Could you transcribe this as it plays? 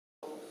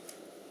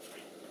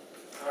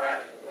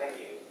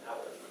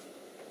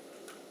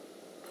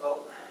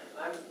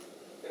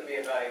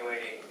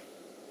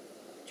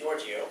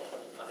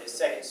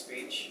second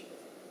speech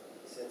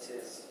since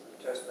his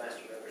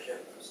Toastmaster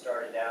membership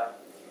started out.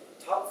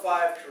 Top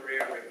 5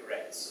 career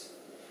regrets.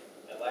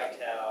 I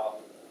liked how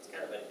it's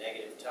kind of a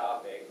negative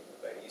topic,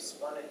 but you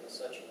spun it in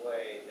such a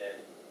way that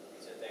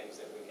these are things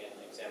that we can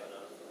examine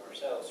on from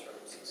ourselves, from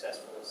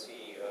successful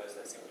CEOs.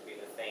 That seemed to be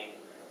the theme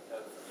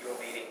of your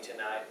meeting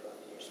tonight,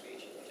 both in your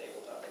speech and your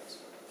table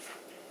topics.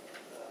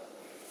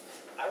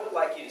 I would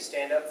like you to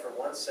stand up for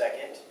 1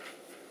 second.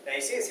 Now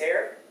you see his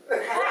hair?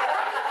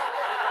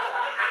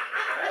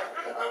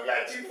 I'm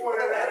glad you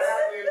pointed that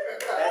out.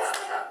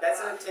 That's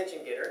an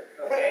attention getter,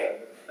 okay?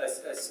 A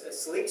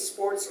sleek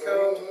sports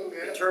coat,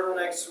 a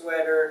turtleneck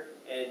sweater,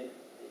 and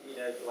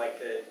like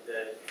the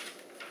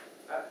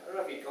I don't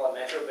know if you'd call it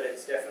metro, but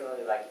it's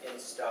definitely like in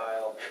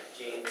style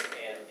jeans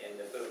and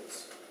the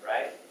boots,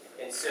 right?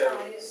 And so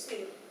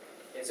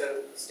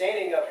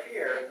standing up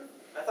here,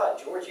 I thought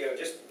Giorgio,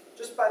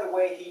 just by the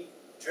way he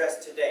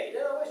dressed today, he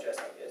didn't always dress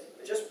like this,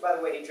 but just by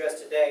the way he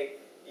dressed today,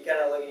 you kind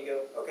of look and you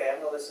go, okay,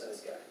 I'm gonna listen to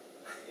this guy,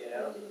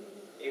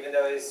 even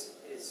though his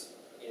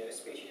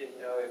speech, you didn't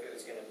know if it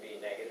was going to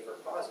be negative or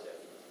positive.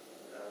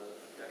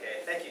 Okay,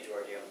 thank you,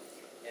 Giorgio.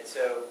 And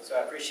so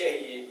I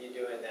appreciate you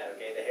doing that.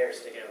 Okay, the hair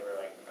sticking out. We're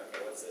like,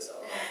 okay, what's this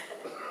all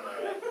about? All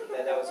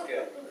right, that was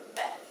good.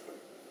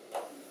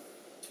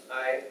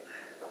 I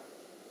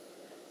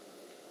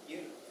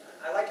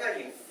like how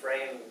you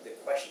framed the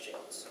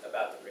questions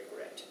about the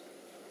regret.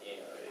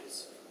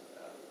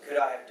 Could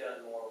I have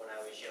done more when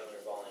I was younger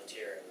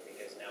volunteering,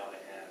 because now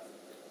I have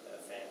a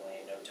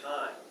family and no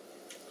time?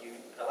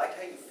 I like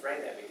how you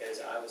frame that, because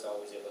I was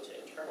always able to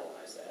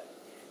internalize that.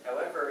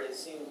 However, it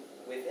seemed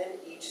within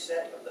each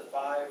set of the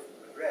 5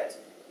 regrets,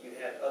 you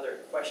had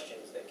other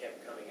questions that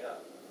kept coming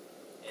up.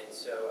 And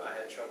so I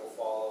had trouble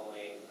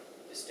following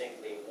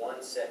distinctly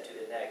one set to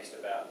the next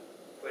about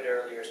quit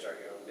earlier,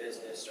 start your own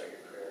business, start your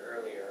career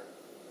earlier.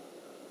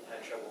 I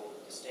had trouble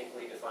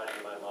distinctly defining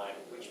in my mind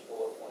which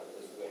bullet point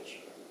was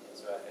which. And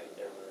so I think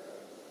there were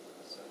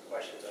some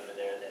questions under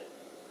there that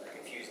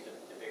confused the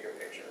bigger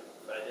picture.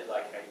 But I did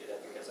like how you did that,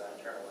 because I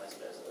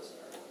internalized it as a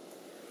listener.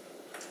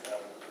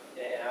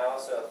 And I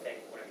also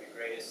think one of your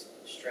greatest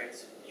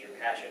strengths is your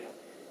passion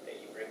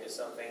that you bring to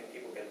something.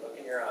 People can look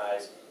in your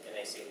eyes and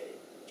they see that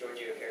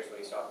Giorgio cares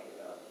what he's talking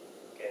about.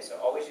 Okay, so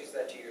always use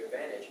that to your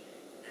advantage.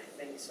 And I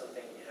think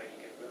something how you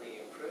can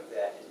really improve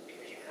that is,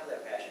 because you have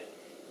that passion,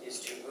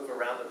 is to move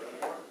around the room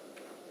more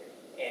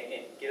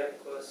and get up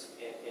close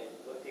and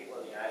look people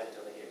in the eyes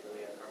until they get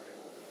really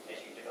uncomfortable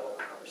as you develop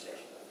a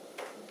conversation.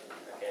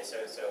 Okay, so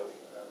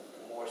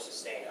more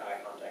sustained eye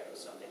contact was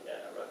something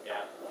that I wrote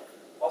down.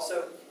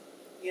 Also,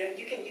 you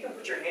can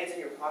put your hands in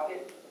your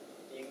pocket.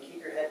 You can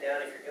keep your head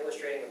down if you're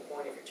illustrating a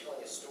point, if you're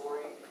telling a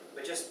story.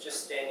 But just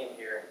standing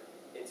here,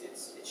 it's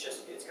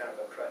kind of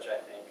a crutch, I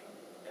think.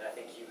 And I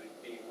think you would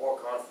be more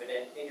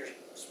confident in your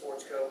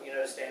sports coat,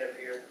 to stand up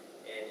here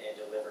and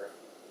deliver.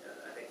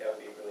 I think that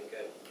would be really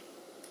good,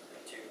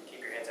 to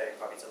keep your hands out of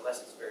your pockets, unless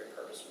it's very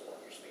purposeful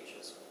in your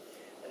speeches.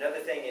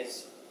 Another thing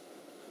is,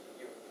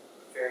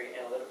 very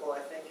analytical, I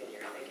think, in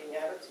your thinking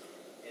habits,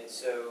 and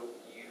so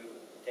you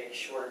take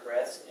shorter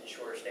breaths and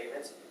shorter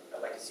statements.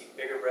 I'd like to see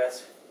bigger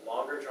breaths,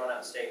 longer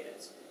drawn-out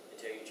statements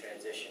until you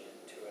transition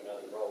to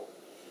another role.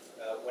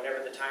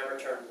 Whenever the timer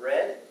turned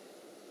red,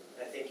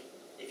 I think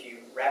if you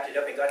wrapped it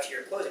up and got to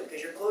your closing,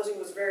 because your closing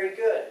was very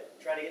good.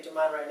 I'm trying to get to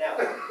mine right now.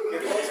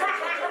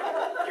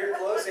 Your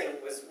closing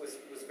was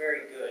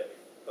very good,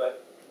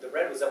 but the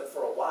red was up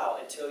for a while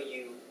until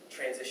you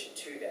transitioned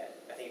to that.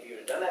 I think if you would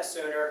have done that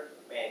sooner,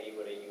 man, you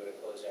would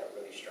have closed out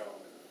really strong.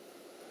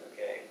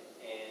 Okay,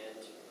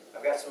 and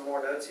I've got some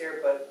more notes here,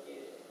 but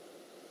the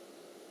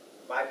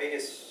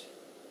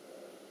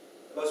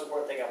most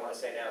important thing I want to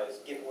say now is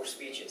give more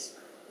speeches.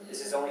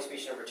 This is only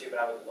speech number 2, but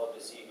I would love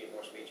to see you give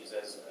more speeches,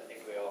 as I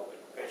think we all would.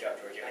 Good job,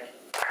 Georgia.